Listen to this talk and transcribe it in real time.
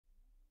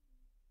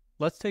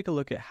let's take a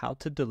look at how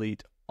to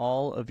delete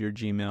all of your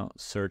Gmail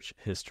search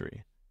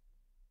history.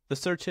 The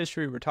search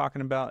history we're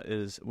talking about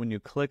is when you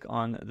click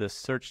on this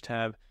search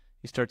tab,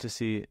 you start to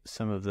see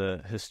some of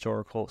the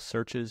historical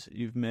searches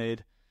you've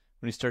made.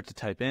 When you start to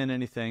type in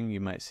anything, you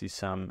might see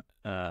some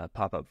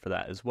pop up for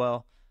that as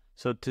well.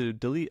 So to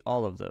delete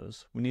all of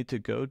those, we need to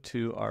go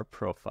to our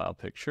profile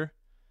picture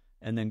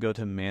and then go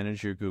to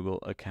Manage Your Google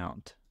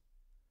Account.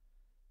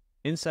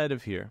 Inside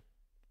of here,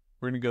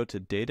 we're going to go to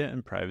Data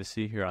and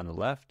Privacy here on the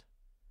left,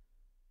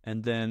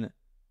 and then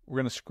we're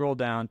going to scroll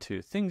down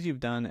to Things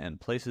You've Done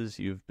and Places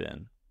You've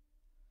Been.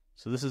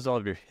 So this is all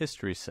of your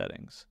history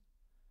settings.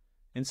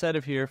 Inside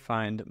of here,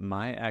 find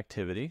My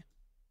Activity.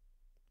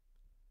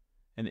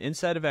 And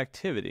inside of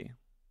Activity,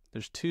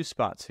 there's two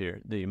spots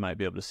here that you might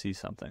be able to see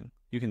something.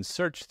 You can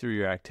search through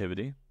your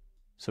activity,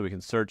 so we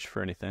can search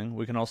for anything.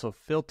 We can also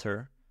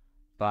filter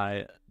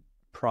by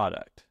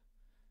product.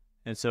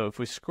 And so if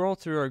we scroll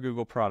through our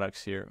Google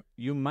products here,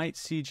 you might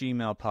see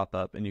Gmail pop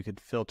up and you could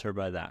filter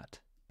by that.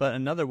 But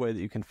another way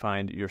that you can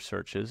find your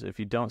searches, if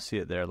you don't see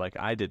it there, like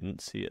I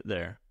didn't see it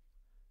there,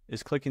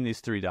 is clicking these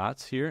three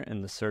dots here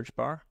in the search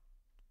bar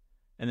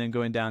and then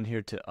going down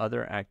here to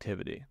Other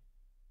Activity.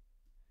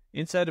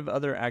 Inside of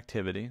Other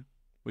Activity,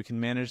 we can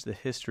manage the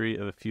history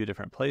of a few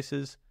different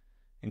places,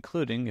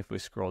 including, if we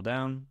scroll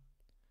down,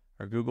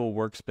 our Google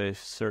Workspace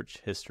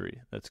search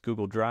history. That's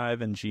Google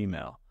Drive and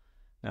Gmail.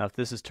 Now, if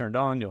this is turned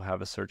on, you'll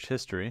have a search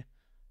history.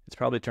 It's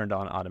probably turned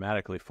on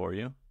automatically for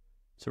you.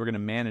 So we're going to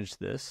manage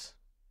this.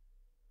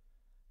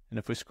 And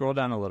if we scroll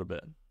down a little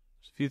bit,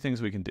 there's a few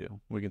things we can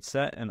do. We can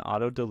set an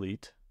auto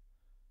delete.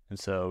 And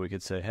so we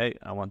could say, hey,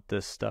 I want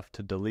this stuff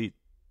to delete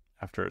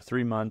after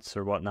 3 months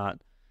or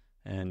whatnot.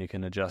 And you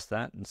can adjust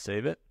that and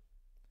save it.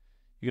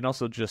 You can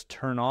also just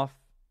turn off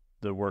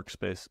the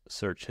Workspace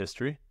search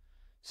history.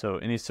 So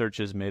any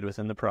searches made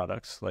within the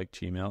products like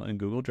Gmail and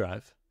Google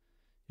Drive,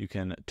 you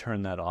can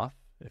turn that off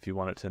if you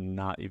want it to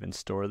not even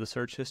store the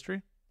search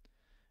history.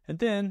 And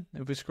then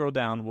if we scroll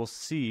down, we'll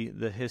see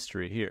the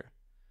history here.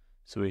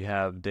 So we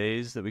have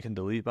days that we can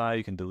delete by.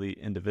 You can delete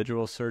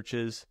individual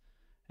searches,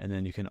 and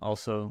then you can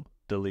also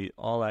delete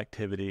all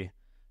activity,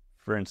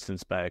 for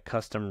instance, by a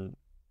custom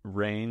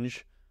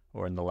range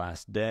or in the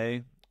last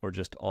day or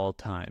just all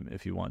time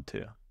if you want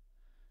to.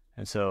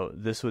 And so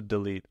this would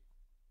delete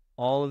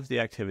all of the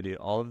activity,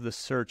 all of the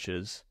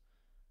searches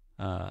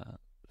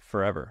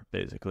forever,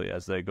 basically,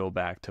 as they go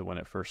back to when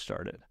it first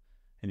started.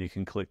 And you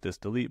can click this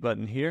delete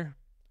button here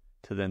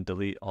to then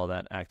delete all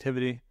that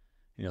activity, and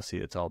you'll see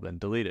it's all been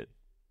deleted.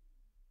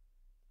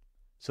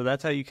 So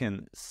that's how you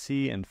can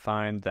see and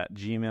find that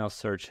Gmail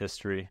search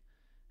history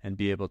and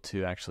be able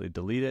to actually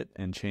delete it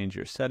and change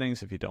your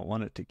settings if you don't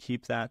want it to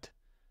keep that.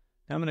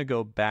 Now I'm going to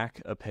go back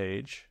a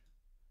page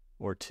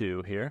or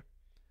two here,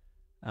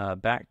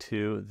 back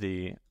to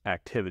the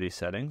activity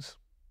settings.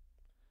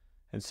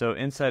 And so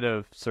inside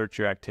of search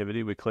your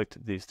activity, we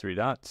clicked these three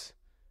dots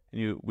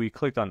and we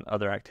clicked on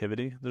other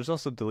activity. There's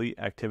also delete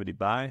activity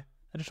by.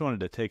 I just wanted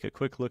to take a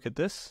quick look at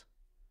this.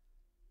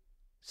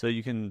 So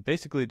you can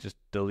basically just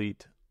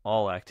delete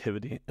all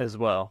activity as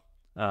well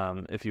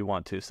if you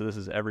want to. So this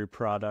is every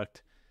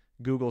product,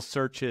 Google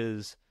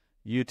searches,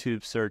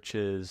 YouTube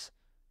searches,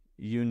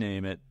 you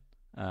name it.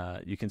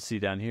 You can see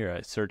down here,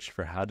 I searched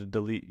for how to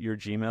delete your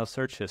Gmail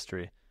search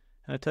history.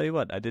 And I tell you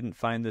what, I didn't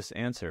find this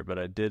answer, but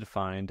I did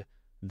find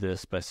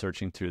this by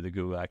searching through the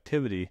Google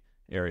activity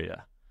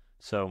area.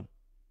 So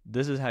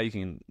this is how you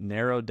can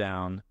narrow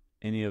down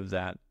any of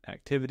that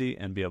activity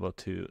and be able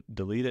to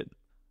delete it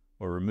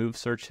or remove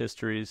search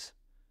histories.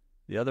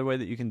 The other way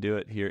that you can do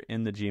it here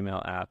in the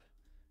Gmail app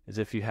is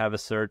if you have a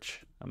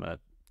search. I'm going to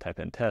type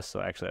in test, so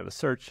I actually have a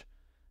search.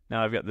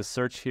 Now I've got this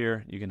search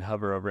here. You can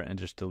hover over it and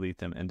just delete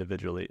them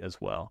individually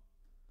as well.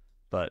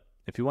 But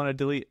if you want to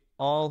delete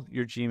all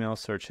your Gmail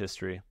search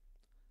history,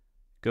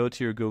 go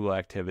to your Google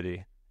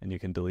activity and you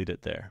can delete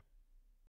it there.